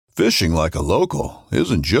Fishing like a local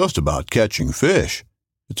isn't just about catching fish.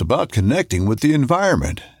 It's about connecting with the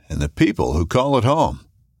environment and the people who call it home.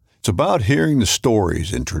 It's about hearing the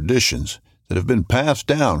stories and traditions that have been passed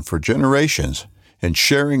down for generations and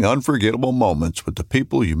sharing unforgettable moments with the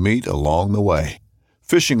people you meet along the way.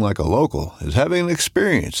 Fishing like a local is having an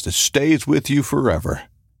experience that stays with you forever.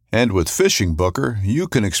 And with Fishing Booker, you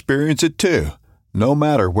can experience it too, no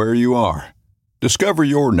matter where you are. Discover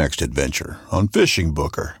your next adventure on Fishing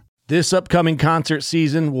Booker. This upcoming concert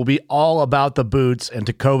season will be all about the boots, and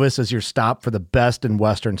Tecovas is your stop for the best in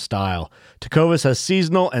Western style. Tecovas has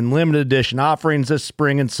seasonal and limited edition offerings this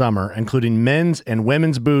spring and summer, including men's and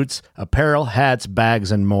women's boots, apparel, hats,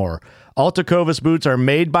 bags, and more. All Tecovas boots are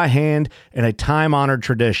made by hand in a time-honored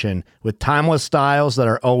tradition with timeless styles that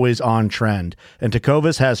are always on trend. And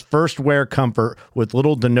Tecovas has first wear comfort with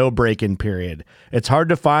little to no break-in period. It's hard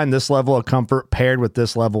to find this level of comfort paired with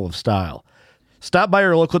this level of style. Stop by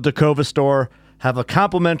your local Tecovas store, have a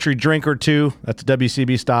complimentary drink or two, that's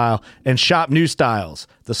WCB style, and shop new styles.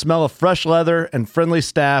 The smell of fresh leather and friendly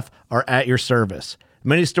staff are at your service.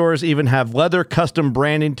 Many stores even have leather custom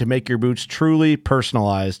branding to make your boots truly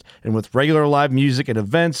personalized. And with regular live music and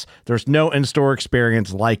events, there's no in-store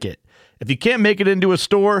experience like it. If you can't make it into a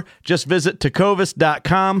store, just visit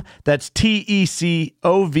tecovas.com. That's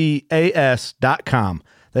TECOVAS.com.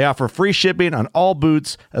 They offer free shipping on all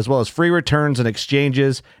boots, as well as free returns and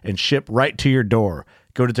exchanges, and ship right to your door.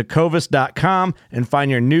 Go to tecovas.com and find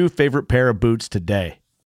your new favorite pair of boots today.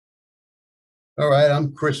 All right,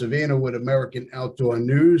 I'm Chris Avina with American Outdoor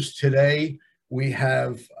News. Today, we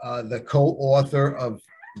have the co-author of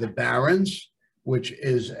The Barrens, which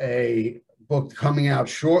is a book coming out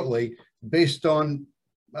shortly based on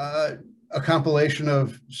a compilation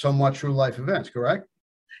of somewhat true life events, correct?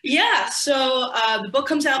 Yeah, so the book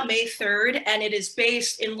comes out May 3rd, and it is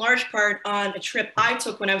based in large part on a trip I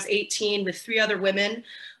took when I was 18 with 3 other women.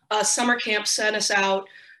 Summer camp sent us out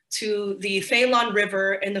to the Phelan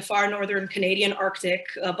River in the far northern Canadian Arctic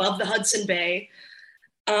above the Hudson Bay.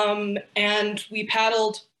 And we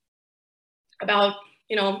paddled about,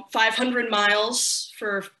 500 miles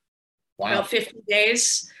for about 50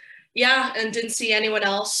 days. Yeah, and didn't see anyone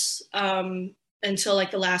else until like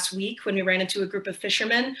the last week when we ran into a group of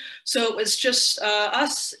fishermen. So it was just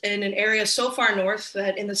us in an area so far north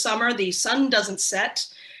that in the summer the sun doesn't set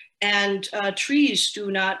and trees do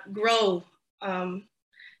not grow.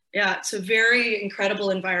 Yeah, it's a very incredible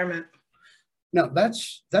environment. Now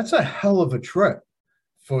that's a hell of a trip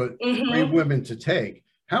for 3 women to take.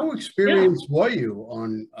 How experienced were you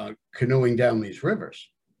on canoeing down these rivers?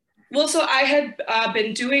 Well, so I had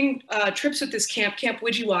been doing trips with this Camp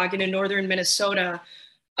Widgewagon in northern Minnesota.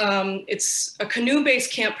 It's a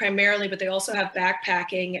canoe-based camp primarily, but they also have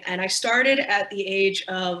backpacking. And I started at the age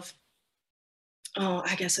of,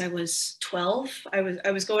 I guess I was 12. I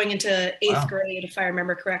was going into 8th grade, if I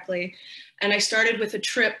remember correctly. And I started with a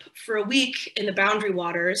trip for a week in the Boundary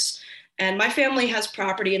Waters. And my family has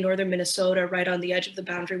property in northern Minnesota right on the edge of the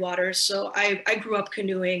Boundary Waters. So I grew up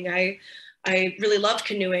canoeing. I really loved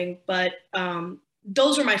canoeing, but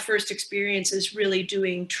those were my first experiences really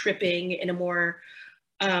doing tripping in a more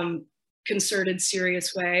concerted,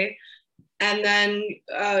 serious way. And then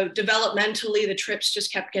developmentally, the trips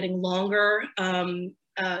just kept getting longer in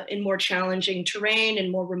more challenging terrain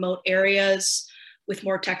and more remote areas with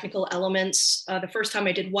more technical elements. The first time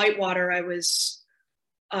I did Whitewater, I was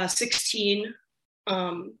 16.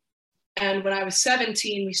 And when I was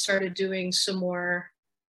 17, we started doing some more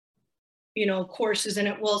courses in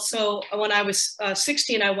it. Well, so when I was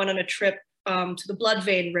 16, I went on a trip to the Blood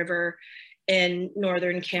Vein River in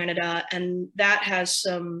northern Canada, and that has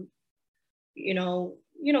some,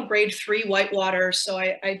 grade 3 whitewater. So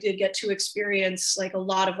I did get to experience like a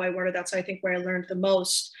lot of whitewater. That's, I think, where I learned the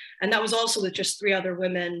most. And that was also with just 3 other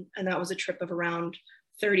women, and that was a trip of around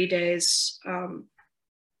 30 days. And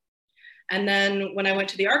then when I went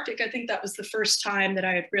to the Arctic, I think that was the first time that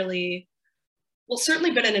I had really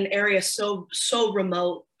certainly been in an area so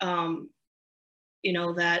remote,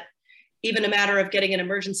 that even a matter of getting an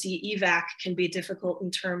emergency evac can be difficult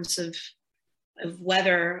in terms of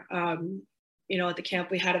weather. At the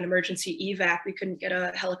camp, we had an emergency evac. We couldn't get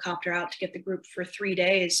a helicopter out to get the group for 3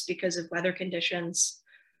 days because of weather conditions.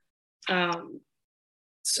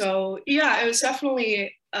 So yeah, it was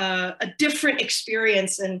definitely a different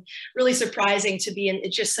experience and really surprising to be in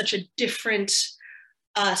just such a different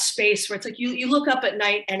space where it's like you look up at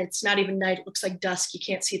night and it's not even night, it looks like dusk. You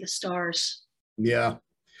can't see the stars. Yeah.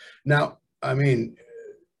 Now,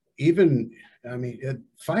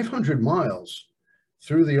 500 miles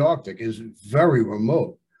through the Arctic is very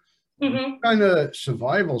remote. Mm-hmm. What kind of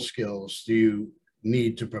survival skills do you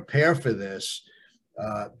need to prepare for this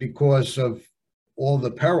because of all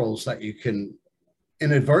the perils that you can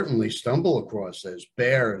inadvertently stumble across. There's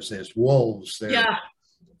bears, there's wolves, there's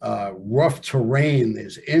rough terrain,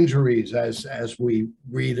 there's injuries, as we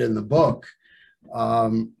read in the book. How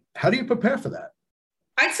do you prepare for that?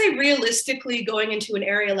 I'd say realistically, going into an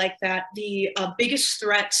area like that, the biggest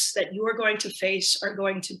threats that you are going to face are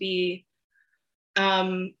going to be,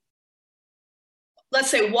 let's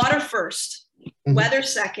say, water first, weather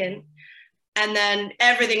second, and then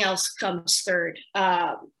everything else comes third,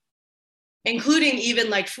 including even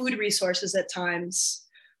like food resources at times.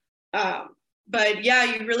 But yeah,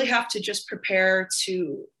 you really have to just prepare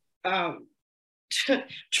to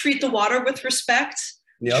treat the water with respect,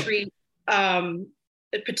 treat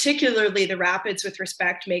particularly the rapids with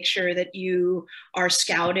respect, make sure that you are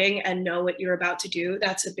scouting and know what you're about to do.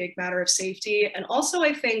 That's a big matter of safety. And also,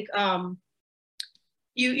 I think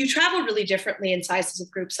you travel really differently in sizes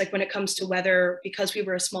of groups. Like when it comes to weather, because we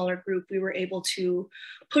were a smaller group, we were able to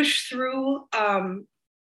push through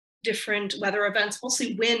different weather events.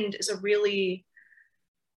 Mostly wind is a really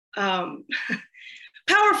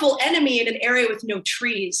powerful enemy in an area with no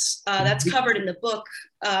trees. That's covered in the book,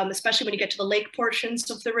 especially when you get to the lake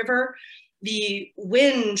portions of the river. The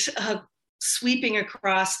wind sweeping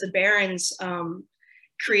across the barrens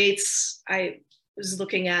creates, I was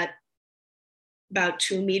looking at about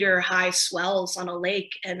 2-meter high swells on a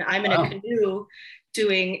lake, and I'm in a canoe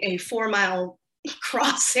doing a 4-mile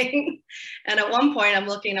crossing. And at one point I'm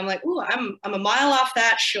looking, I'm like, ooh, I'm a mile off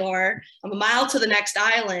that shore. I'm a mile to the next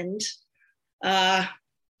island.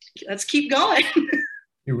 Let's keep going.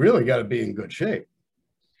 You really got to be in good shape.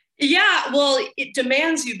 Yeah, well, it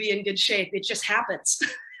demands you be in good shape. It just happens.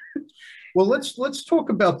 Well, let's talk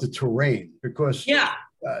about the terrain, because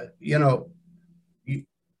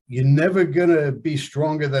you're never gonna be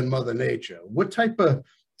stronger than Mother Nature. What type of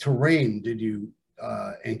terrain did you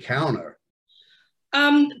encounter?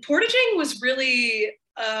 Portaging was really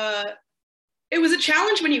it was a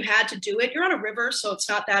challenge when you had to do it. You're on a river, so it's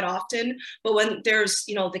not that often. But when there's,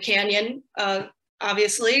 the canyon,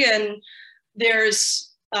 obviously, and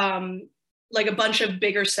there's like a bunch of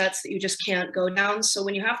bigger sets that you just can't go down. So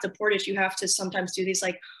when you have to portage, you have to sometimes do these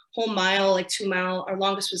like whole mile, like 2-mile. Our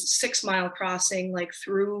longest was a 6-mile crossing, like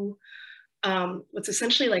through what's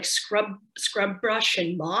essentially like scrub brush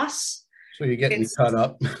and moss. So you're getting cut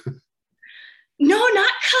up? No,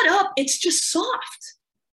 not cut up. It's just soft.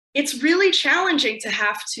 It's really challenging to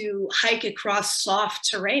have to hike across soft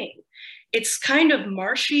terrain. It's kind of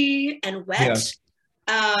marshy and wet,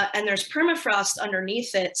 and there's permafrost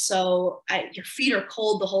underneath it. So your feet are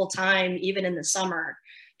cold the whole time, even in the summer,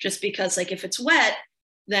 just because like if it's wet,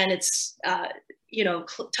 then it's,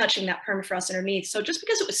 touching that permafrost underneath. So just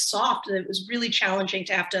because it was soft, it was really challenging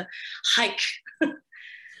to have to hike.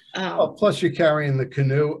 Plus you're carrying the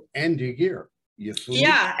canoe and your gear. Your food,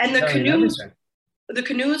 and the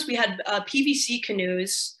canoes, we had PVC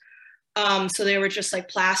canoes. So they were just like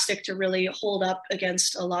plastic to really hold up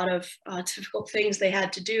against a lot of difficult things they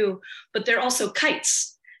had to do. But they're also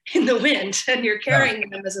kites in the wind, and you're carrying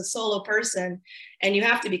them as a solo person. And you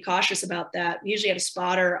have to be cautious about that. We usually had a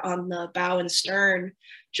spotter on the bow and stern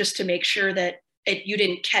just to make sure that you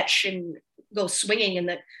didn't catch and go swinging, and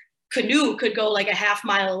the canoe could go like a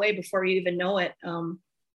half-mile away before you even know it.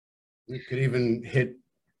 You could even hit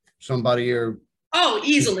somebody or... Oh,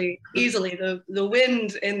 easily. The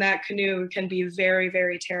wind in that canoe can be very,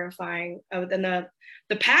 very terrifying. Then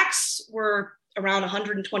the packs were around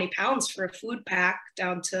 120 pounds for a food pack,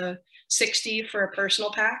 down to 60 for a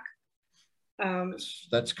personal pack.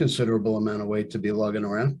 That's a considerable amount of weight to be lugging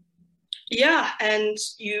around. Yeah, and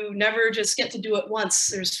you never just get to do it once.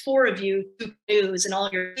 There's 4 of you, 2 canoes, and all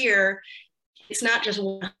your gear. It's not just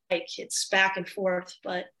one hike, it's back and forth.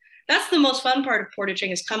 But that's the most fun part of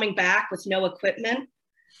portaging, is coming back with no equipment.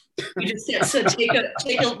 You just get to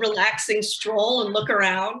take a relaxing stroll and look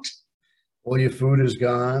around. All your food is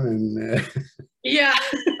gone, and yeah.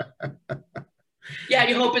 Yeah,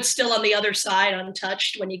 you hope it's still on the other side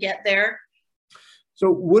untouched when you get there. So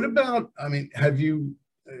what about,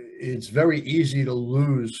 it's very easy to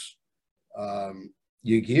lose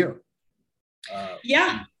your gear.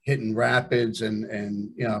 Hitting rapids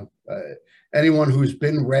and anyone who's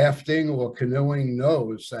been rafting or canoeing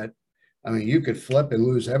knows that, you could flip and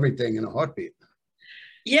lose everything in a heartbeat.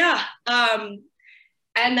 Yeah.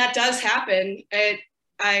 And that does happen.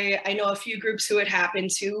 I know a few groups who it happened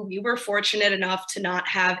to. We were fortunate enough to not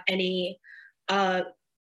have any,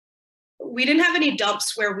 we didn't have any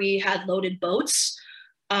dumps where we had loaded boats.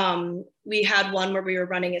 We had one where we were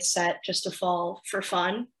running a set just to fall for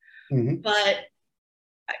fun. Mm-hmm. But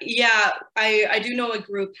Yeah, I do know a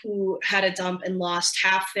group who had a dump and lost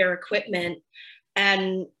half their equipment,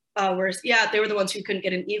 and they were the ones who couldn't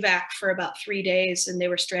get an evac for about 3 days, and they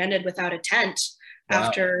were stranded without a tent Wow.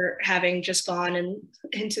 after having just gone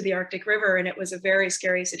into the Arctic River, and it was a very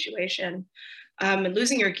scary situation. And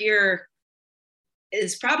losing your gear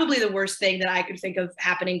is probably the worst thing that I could think of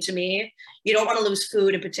happening to me. You don't want to lose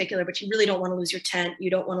food in particular, but you really don't want to lose your tent. You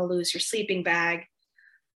don't want to lose your sleeping bag.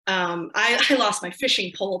 I lost my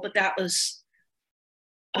fishing pole, but that was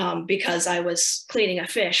because I was cleaning a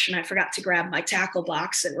fish and I forgot to grab my tackle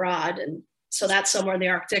box and rod. And so that's somewhere in the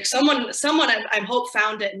Arctic. Someone I hope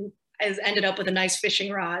found it and has ended up with a nice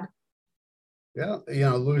fishing rod.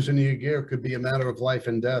 Yeah, losing your gear could be a matter of life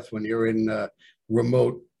and death when you're in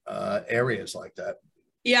remote areas like that.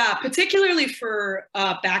 Yeah, particularly for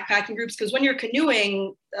backpacking groups, because when you're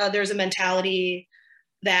canoeing, there's a mentality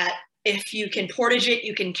that if you can portage it,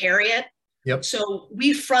 you can carry it. Yep. So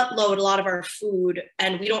we front load a lot of our food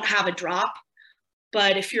and we don't have a drop.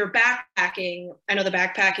 But if you're backpacking, I know the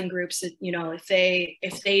backpacking groups that,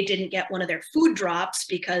 if they didn't get one of their food drops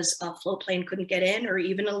because a float plane couldn't get in or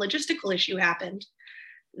even a logistical issue happened,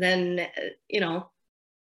 then,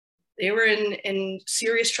 they were in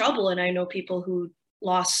serious trouble. And I know people who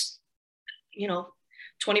lost,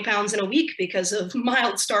 20 pounds in a week because of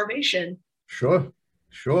mild starvation. Sure.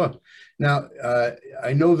 Now,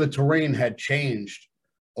 I know the terrain had changed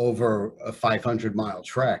over a 500-mile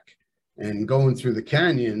trek, and going through the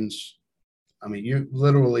canyons, I mean, you're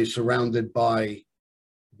literally surrounded by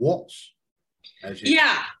walls.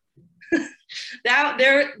 Yeah.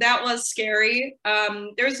 that was scary.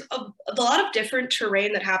 There's a lot of different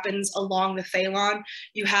terrain that happens along the Phalon.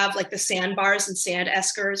 You have like the sandbars and sand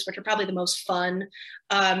eskers, which are probably the most fun.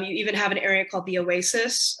 You even have an area called the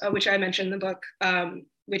Oasis, which I mentioned in the book,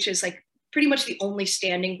 which is like pretty much the only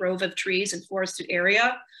standing grove of trees and forested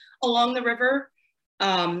area along the river.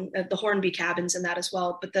 The Hornby cabins in that as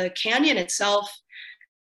well. But the canyon itself,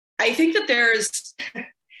 I think that there's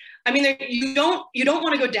you don't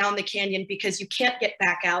want to go down the canyon because you can't get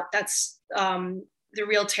back out. That's the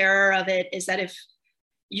real terror of it, is that if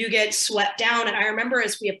you get swept down, and I remember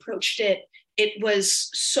as we approached it, it was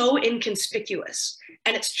so inconspicuous,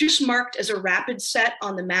 and it's just marked as a rapid set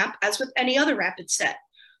on the map as with any other rapid set.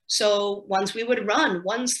 So ones we would run,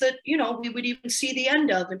 ones that, we would even see the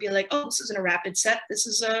end of and be like, oh, this isn't a rapid set. This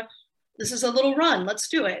is a little run. Let's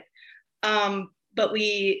do it. But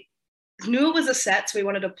we knew it was a set, so we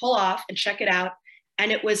wanted to pull off and check it out.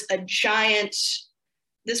 And it was a giant,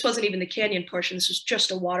 this wasn't even the canyon portion. This was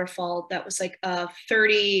just a waterfall that was like a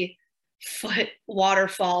 30-foot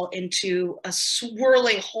waterfall into a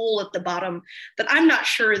swirling hole at the bottom that I'm not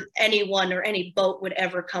sure anyone or any boat would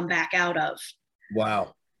ever come back out of.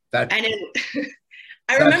 Wow. I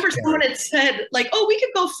remember someone had said, like, oh, we could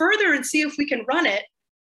go further and see if we can run it.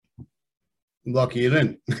 Lucky you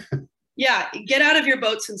didn't. Yeah, get out of your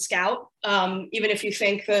boats and scout, even if you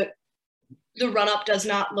think that the run-up does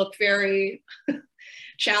not look very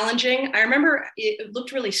challenging. I remember it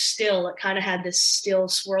looked really still. It kind of had this still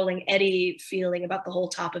swirling eddy feeling about the whole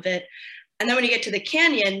top of it. And then when you get to the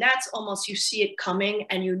canyon, that's almost, you see it coming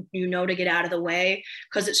and you know to get out of the way,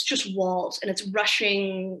 because it's just walls and it's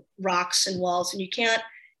rushing rocks and walls, and you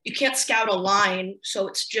can't scout a line. So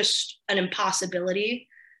it's just an impossibility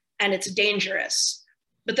and it's dangerous.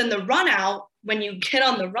 But then the run out, when you get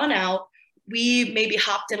on the run out, we maybe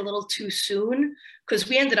hopped in a little too soon, because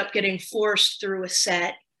we ended up getting forced through a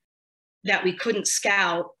set that we couldn't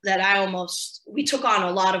scout, that we took on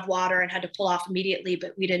a lot of water and had to pull off immediately,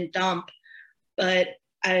 but we didn't dump. But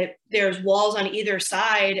there's walls on either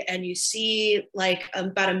side, and you see like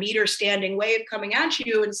about a meter standing wave coming at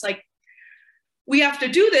you. And it's like, we have to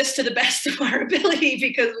do this to the best of our ability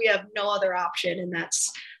because we have no other option. And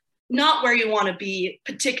that's not where you want to be,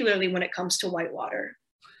 particularly when it comes to Whitewater.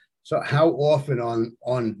 So how often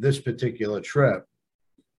on this particular trip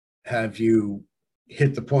have you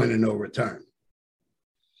hit the point of no return?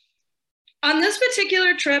 On this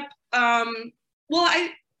particular trip, as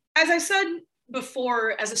I said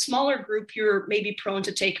before, as a smaller group, you're maybe prone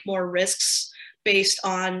to take more risks based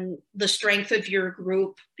on the strength of your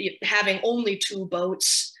group, having only 2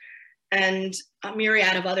 boats, and a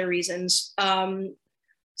myriad of other reasons.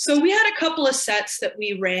 So we had a couple of sets that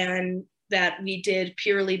we ran that we did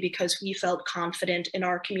purely because we felt confident in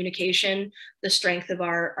our communication, the strength of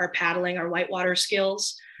our paddling, our whitewater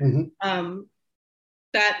skills. Mm-hmm.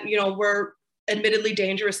 That, were admittedly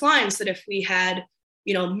dangerous lines that if we had,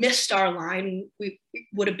 missed our line, we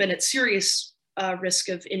would have been at serious risk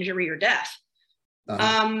of injury or death.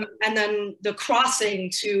 Uh-huh. And then the crossing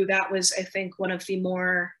too, that was, I think, one of the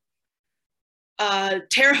more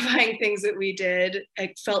terrifying things that we did.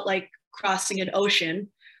 It felt like crossing an ocean,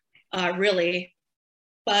 really.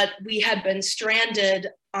 But we had been stranded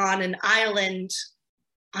on an island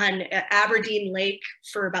on Aberdeen Lake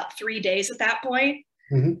for about 3 days at that point.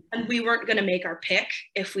 Mm-hmm. And we weren't going to make our pick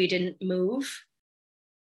if we didn't move.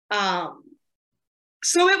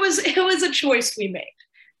 So it was a choice we made.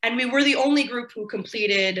 And we were the only group who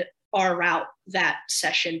completed our route that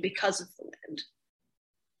session because of the wind.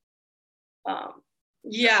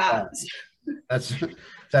 Yeah.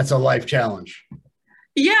 That's a life challenge.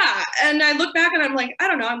 Yeah. And I look back and I'm like, I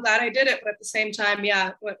don't know, I'm glad I did it. But at the same time,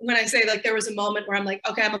 yeah, when I say like there was a moment where I'm like,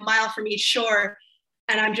 okay, I'm a mile from each shore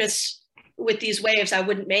and I'm just with these waves, I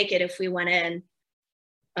wouldn't make it if we went in.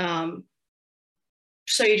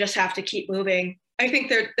 So you just have to keep moving. I think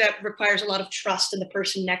that requires a lot of trust in the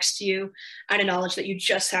person next to you and a knowledge that you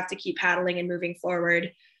just have to keep paddling and moving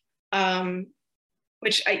forward,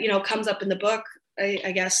 which comes up in the book.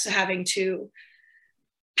 I guess having to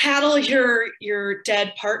paddle your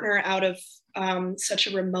dead partner out of such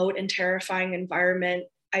a remote and terrifying environment.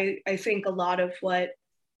 I think a lot of what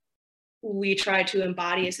we try to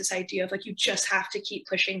embody is this idea of like you just have to keep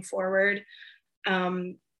pushing forward.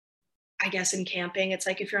 I guess in camping, it's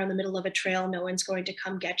like if you're on the middle of a trail, no one's going to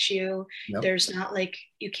come get you. Nope. There's not like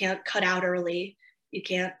you can't cut out early. You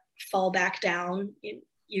can't fall back down.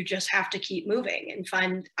 You just have to keep moving and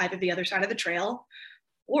find either the other side of the trail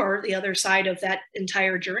or the other side of that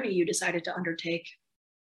entire journey you decided to undertake.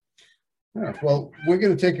 Yeah, well, we're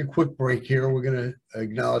going to take a quick break here. We're going to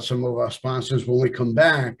acknowledge some of our sponsors. When we come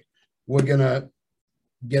back, we're going to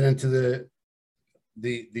get into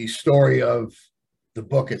the story of the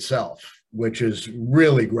book itself, which is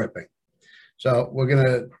really gripping. So we're going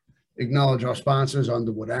to acknowledge our sponsors,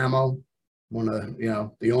 Underwood Ammo.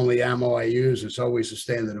 The only ammo I use. It's always a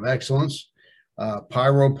standard of excellence.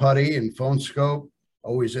 Pyro Putty and Phone Scope,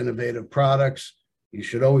 always innovative products. You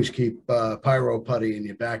should always keep Pyro Putty in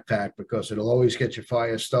your backpack because it'll always get your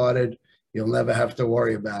fire started. You'll never have to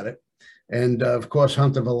worry about it. And of course,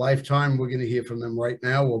 Hunt of a Lifetime. We're going to hear from them right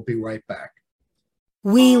now. We'll be right back.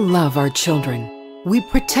 We love our children. We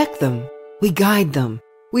protect them, we guide them,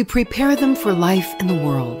 we prepare them for life in the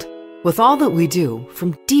world. With all that we do,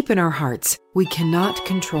 from deep in our hearts, we cannot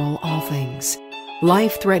control all things.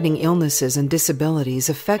 Life-threatening illnesses and disabilities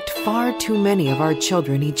affect far too many of our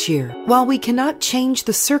children each year. While we cannot change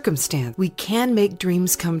the circumstance, we can make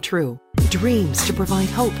dreams come true. Dreams to provide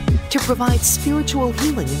hope, to provide spiritual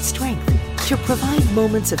healing and strength, to provide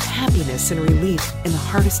moments of happiness and relief in the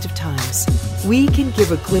hardest of times. We can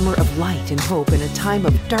give a glimmer of light and hope in a time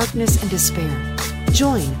of darkness and despair.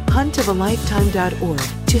 Join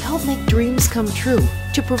huntofalifetime.org to help make dreams come true,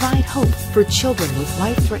 to provide hope for children with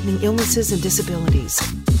life-threatening illnesses and disabilities.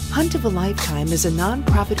 Hunt of a Lifetime is a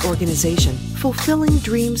nonprofit organization fulfilling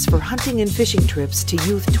dreams for hunting and fishing trips to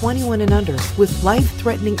youth 21 and under with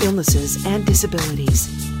life-threatening illnesses and disabilities.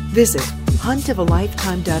 Visit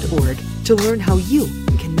huntofalifetime.org to learn how you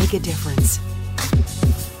can make a difference.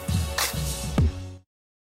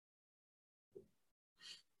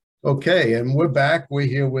 Okay, and we're back. We're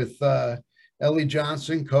here with Ellie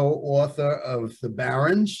Johnson, co-author of The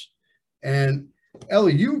Barrens. And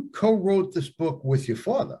Ellie, you co-wrote this book with your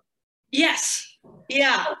father. Yes.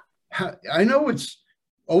 Yeah. I know it's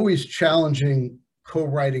always challenging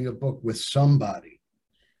co-writing a book with somebody.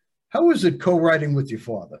 How was it co-writing with your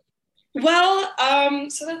father? Well,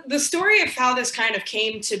 so the story of how this kind of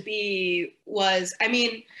came to be was,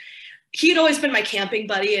 he had always been my camping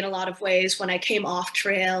buddy in a lot of ways. When I came off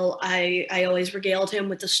trail, I always regaled him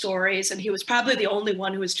with the stories, and he was probably the only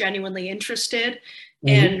one who was genuinely interested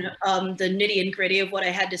in the nitty and gritty of what I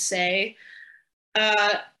had to say.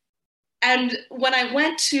 And when I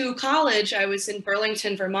went to college, I was in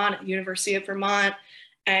Burlington, Vermont, at the University of Vermont,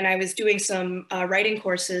 and I was doing some writing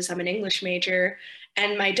courses. I'm an English major.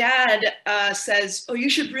 And my dad says, oh, you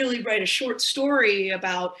should really write a short story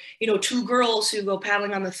about, two girls who go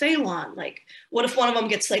paddling on the Thalon. Like, what if one of them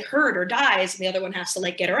gets hurt or dies and the other one has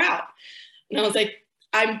to get her out? And I was like,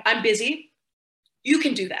 I'm busy. You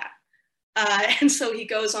can do that. And so he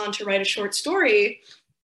goes on to write a short story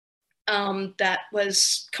that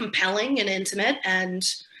was compelling and intimate. And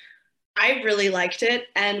I really liked it.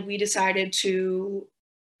 And we decided to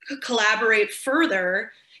collaborate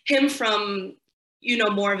further. Him from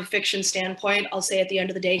more of a fiction standpoint. I'll say at the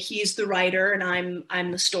end of the day, he's the writer and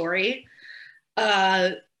I'm the story.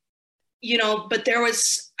 But there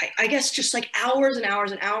was, I guess, just hours and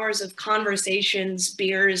hours and hours of conversations,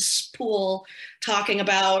 beers, pool, talking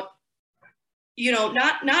about,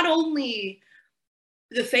 not only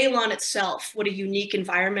the Thalon itself, what a unique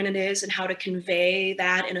environment it is and how to convey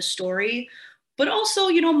that in a story, but also,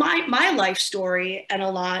 you know, my life story and a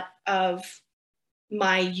lot of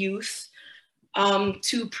my youth,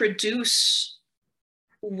 to produce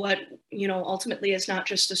what, you know, ultimately is not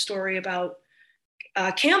just a story about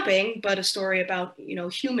camping, but a story about, you know,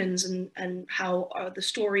 humans and how the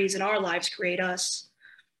stories in our lives create us.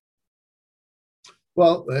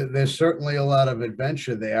 Well, there's certainly a lot of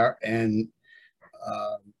adventure there, and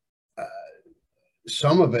uh, uh,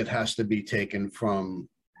 some of it has to be taken from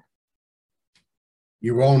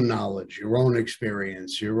your own knowledge, your own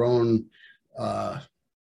experience, your own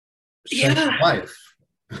sense of life.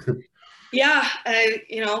 Yeah,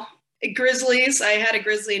 you know, grizzlies. I had a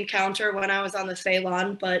grizzly encounter when I was on the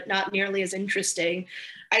Ceylon, but not nearly as interesting.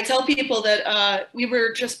 I tell people that we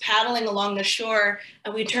were just paddling along the shore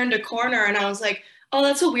and we turned a corner and I was like, oh,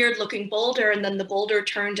 that's a weird looking boulder. And then the boulder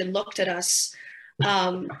turned and looked at us.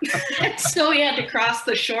 So we had to cross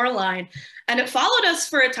the shoreline and it followed us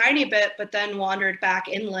for a tiny bit, but then wandered back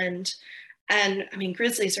inland. And I mean,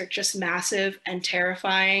 grizzlies are just massive and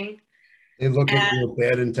terrifying. They look at you with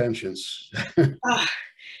bad intentions.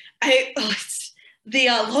 The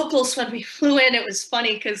locals, when we flew in, it was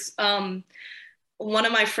funny because one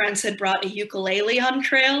of my friends had brought a ukulele on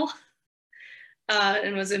trail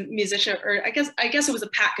and was a musician, or I guess it was a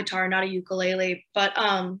pat guitar, not a ukulele. But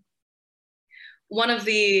one of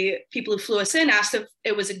the people who flew us in asked if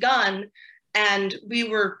it was a gun, and we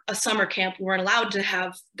were a summer camp. We weren't allowed to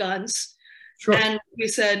have guns. Sure. And we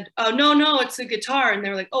said, oh, no, it's a guitar. And they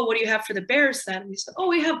were like, oh, what do you have for the bears then? And we said, oh,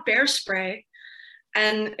 we have bear spray.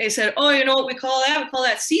 And they said, oh, you know what we call that? We call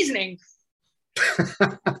that seasoning.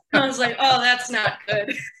 I was like, oh, that's not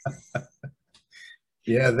good.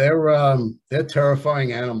 Yeah, they're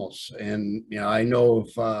terrifying animals. And, you know, I know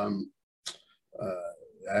of,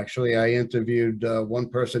 actually, I interviewed one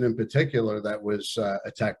person in particular that was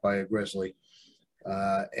attacked by a grizzly.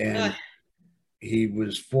 And he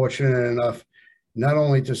was fortunate enough not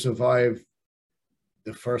only to survive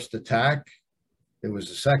the first attack, it was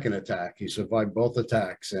the second attack. He survived both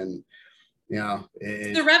attacks. And, you know,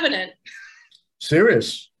 the Revenant.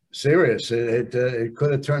 Serious. It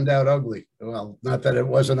could have turned out ugly. Well, not that it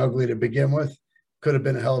wasn't ugly to begin with. Could have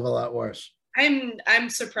been a hell of a lot worse. I'm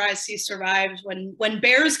surprised he survived. When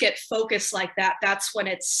bears get focused like that, that's when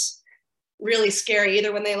it's really scary.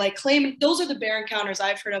 Either when they like claim, those are the bear encounters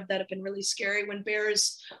I've heard of that have been really scary, when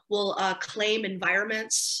bears will claim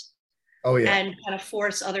environments. Oh, yeah. And kind of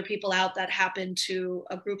force other people out. That happened to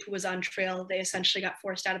a group who was on trail. They essentially got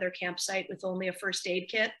forced out of their campsite with only a first aid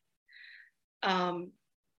kit, and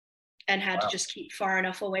had to just keep far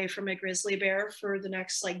enough away from a grizzly bear for the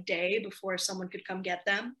next like day before someone could come get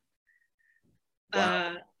them.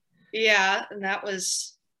 Yeah, and that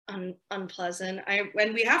was unpleasant.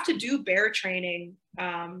 When we have to do bear training,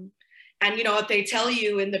 and you know, if they tell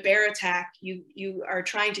you in the bear attack, you are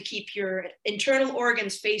trying to keep your internal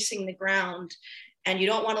organs facing the ground, and you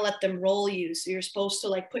don't want to let them roll you. So you're supposed to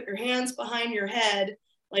like put your hands behind your head,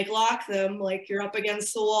 like lock them, like you're up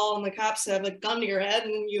against the wall, and the cops have a gun to your head,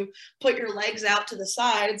 and you put your legs out to the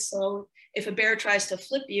side. So if a bear tries to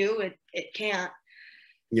flip you, it can't.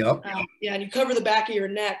 Yep. Yeah, and you cover the back of your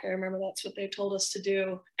neck. I remember that's what they told us to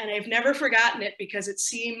do. And I've never forgotten it because it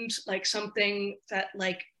seemed like something that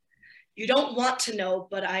like you don't want to know,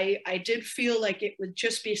 but I did feel like it would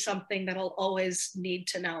just be something that I'll always need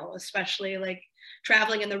to know, especially like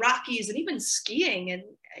traveling in the Rockies and even skiing. And,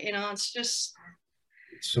 you know, it's just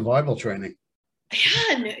survival training.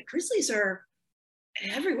 Yeah, and grizzlies are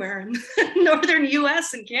everywhere in the northern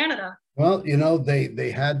US and Canada. Well, you know,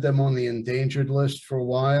 they had them on the endangered list for a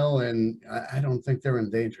while, and I don't think they're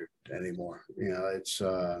endangered anymore. You know, it's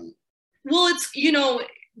well, it's, you know,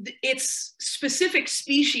 it's specific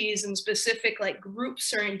species and specific like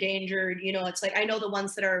groups are endangered. You know, it's like, I know the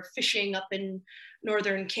ones that are fishing up in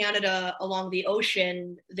northern Canada along the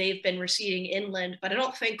ocean, they've been receding inland, but I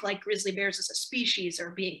don't think like grizzly bears as a species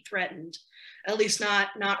are being threatened, at least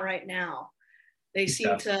not right now. They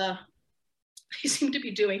seem to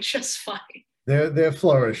be doing just fine. They're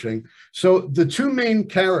flourishing. So the two main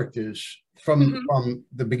characters from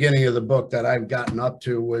the beginning of the book that I've gotten up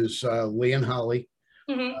to was Lee and Holly,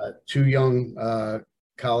 two young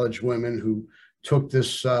college women who took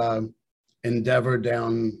this endeavor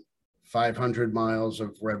down 500 miles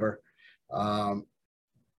of river. And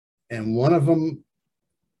one of them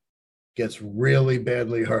gets really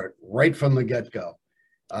badly hurt right from the get-go.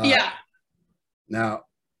 Yeah. Now,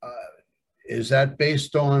 is that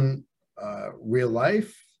based on real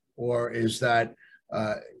life, or is that,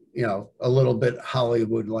 you know, a little bit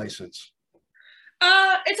Hollywood license?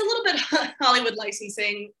 It's a little bit Hollywood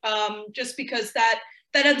licensing, just because that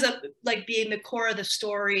ends up like being the core of the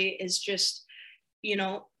story is just,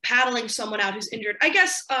 paddling someone out who's injured. I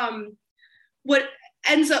guess what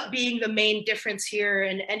ends up being the main difference here,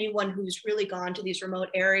 and anyone who's really gone to these remote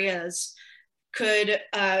areas could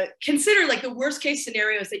consider, like, the worst case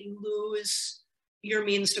scenario is that you lose your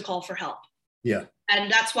means to call for help. Yeah.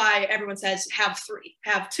 And that's why everyone says have three,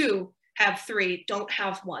 have two, have three, don't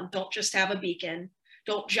have one. Don't just have a beacon.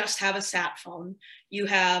 Don't just have a sat phone. You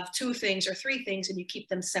have two things or three things and you keep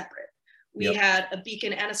them separate. We had a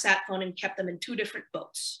beacon and a sat phone and kept them in two different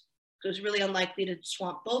boats. It was really unlikely to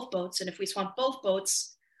swamp both boats. And if we swamped both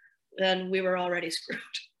boats, then we were already screwed.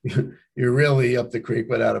 You're really up the creek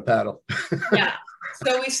without a paddle. Yeah.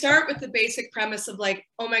 So we start with the basic premise of, like,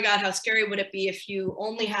 oh my God, how scary would it be if you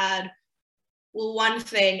only had one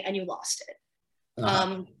thing and you lost it?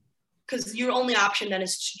 Because your only option then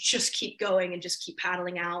is to just keep going and just keep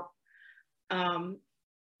paddling out.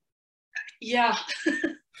 Yeah.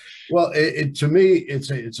 Well, to me,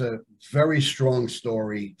 it's a very strong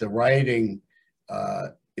story. The writing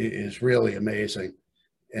is really amazing.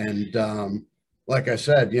 And like I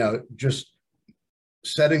said, just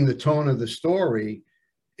setting the tone of the story,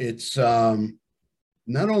 it's not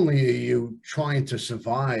only are you trying to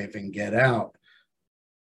survive and get out,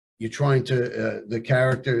 you're trying to, the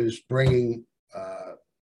character is bringing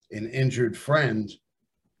an injured friend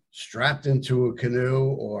strapped into a canoe,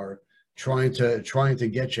 or trying to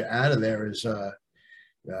get you out of there is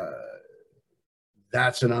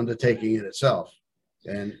that's an undertaking in itself.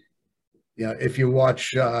 And if you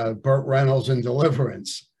watch Burt Reynolds in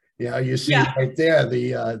Deliverance, you see right there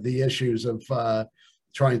the issues of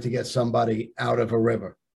trying to get somebody out of a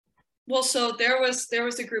river. Well, so there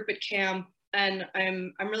was a group at camp, and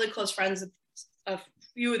I'm really close friends with a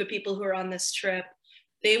few of the people who are on this trip.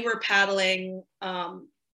 They were paddling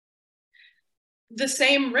the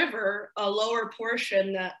same river, a lower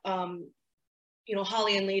portion that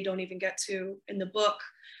Holly and Lee don't even get to in the book,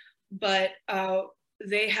 but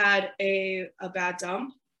they had a bad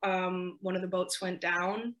dump. One of the boats went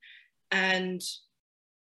down and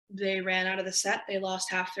they ran out of the set. They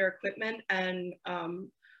lost half their equipment, and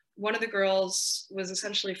one of the girls was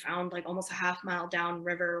essentially found like almost a half-mile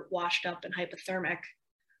downriver, washed up and hypothermic.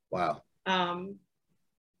 Wow.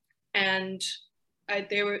 And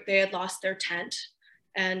they had lost their tent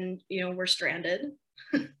and were stranded.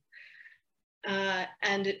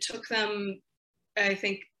 And it took them, I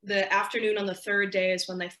think the afternoon on the third day is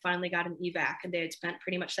when they finally got an evac, and they had spent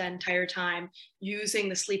pretty much that entire time using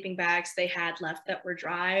the sleeping bags they had left that were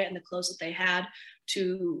dry and the clothes that they had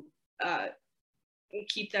to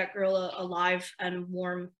keep that girl alive and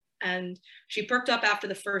warm. And she perked up after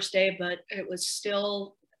the first day, but it was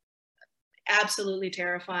still absolutely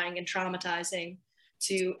terrifying and traumatizing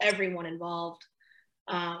to everyone involved.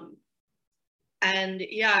 And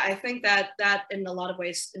yeah, I think that in a lot of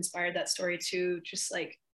ways inspired that story too, just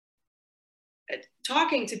like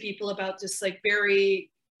talking to people about just like the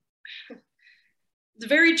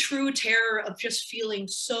very true terror of just feeling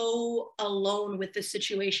so alone with the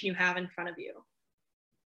situation you have in front of you.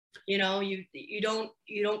 You don't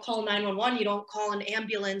call 911, you don't call an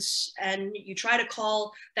ambulance, and you try to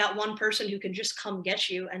call that one person who can just come get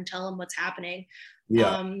you and tell them what's happening.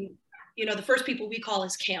 Yeah. The first people we call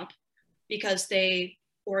is camp, because they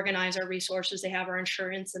organize our resources, they have our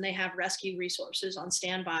insurance, and they have rescue resources on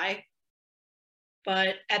standby.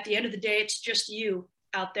 But at the end of the day, it's just you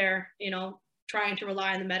out there, trying to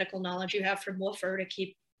rely on the medical knowledge you have from Woofer to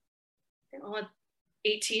keep, an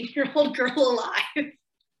 18-year-old girl alive.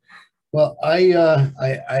 Well,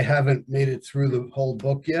 I haven't made it through the whole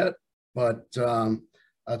book yet, but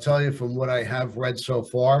I'll tell you from what I have read so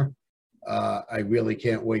far, I really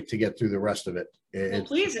can't wait to get through the rest of it. Well,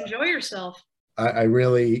 please enjoy yourself. I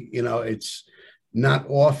really, it's not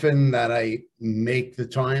often that I make the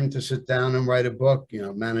time to sit down and write a book.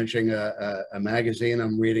 Managing a magazine,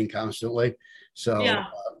 I'm reading constantly. So yeah.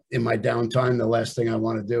 In my downtime, the last thing I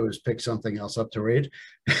want to do is pick something else up to read.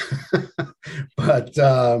 But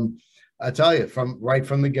I tell you, right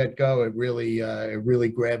from the get-go, it really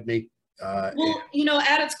grabbed me. Well,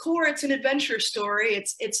 at its core, it's an adventure story.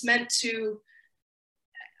 It's meant to,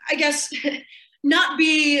 I guess, not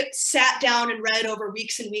be sat down and read over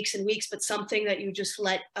weeks and weeks and weeks, but something that you just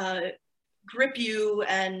let grip you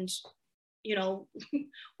and,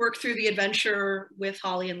 work through the adventure with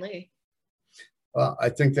Holly and Lee. Well, I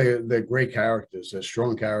think they're great characters. They're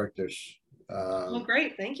strong characters. Well,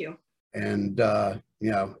 great. Thank you. And,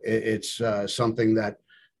 it's something that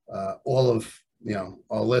all of,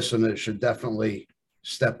 our listeners should definitely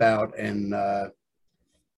step out and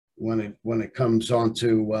when it comes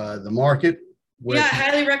onto the market. Yeah, I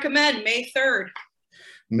highly recommend May 3rd.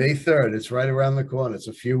 May 3rd. It's right around the corner. It's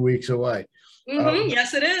a few weeks away.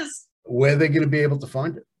 Yes, it is. Where are they going to be able to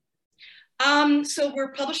find it? So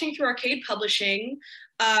we're publishing through Arcade Publishing.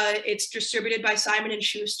 It's distributed by Simon and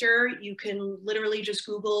Schuster. You can literally just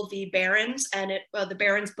Google the Barons and the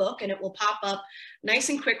Barons book, and it will pop up nice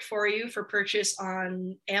and quick for you for purchase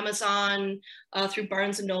on Amazon, through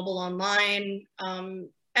Barnes and Noble online,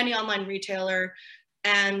 any online retailer.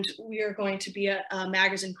 And we are going to be at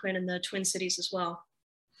Magazine Quinn in the Twin Cities as well.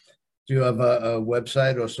 Do you have a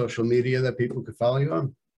website or social media that people could follow you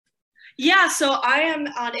on? Yeah, so I am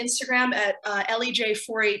on Instagram at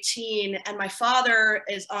LEJ418, and my father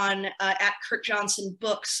is on at Kurt Johnson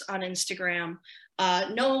Books on Instagram.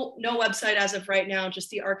 No website as of right now, just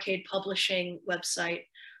the Arcade Publishing website,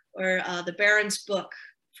 or the Barron's book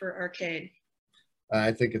for Arcade.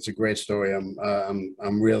 I think it's a great story.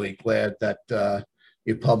 I'm really glad that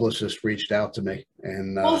your publicist reached out to me.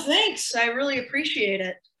 And well, thanks. I really appreciate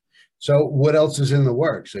it. So what else is in the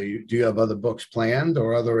works? Do you have other books planned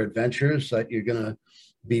or other adventures that you're going to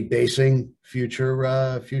be basing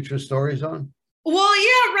future stories on? Well,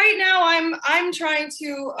 yeah, right now I'm trying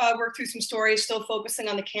to work through some stories, still focusing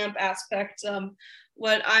on the camp aspect.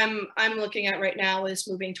 What I'm looking at right now is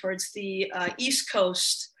moving towards the East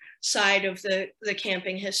Coast side of the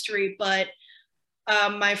camping history. But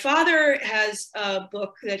my father has a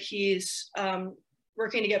book that he's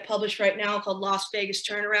working to get published right now called Las Vegas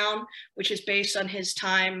Turnaround, which is based on his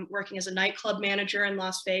time working as a nightclub manager in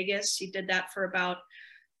Las Vegas. He did that for about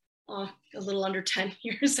a little under 10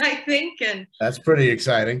 years, I think. And that's pretty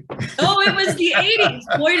exciting. Oh, it was the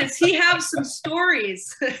 80s. Boy, does he have some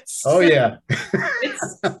stories. Yeah.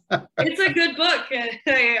 It's a good book.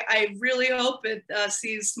 I really hope it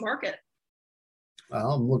sees market.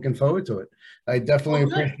 Well, I'm looking forward to it. I definitely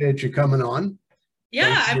appreciate you coming on.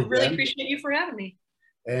 Yeah, I really appreciate you for having me.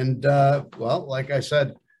 And well, like I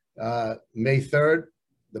said, May 3rd,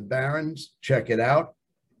 the Barons, check it out.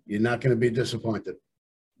 You're not going to be disappointed.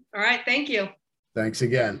 All right. Thank you. Thanks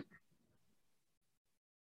again.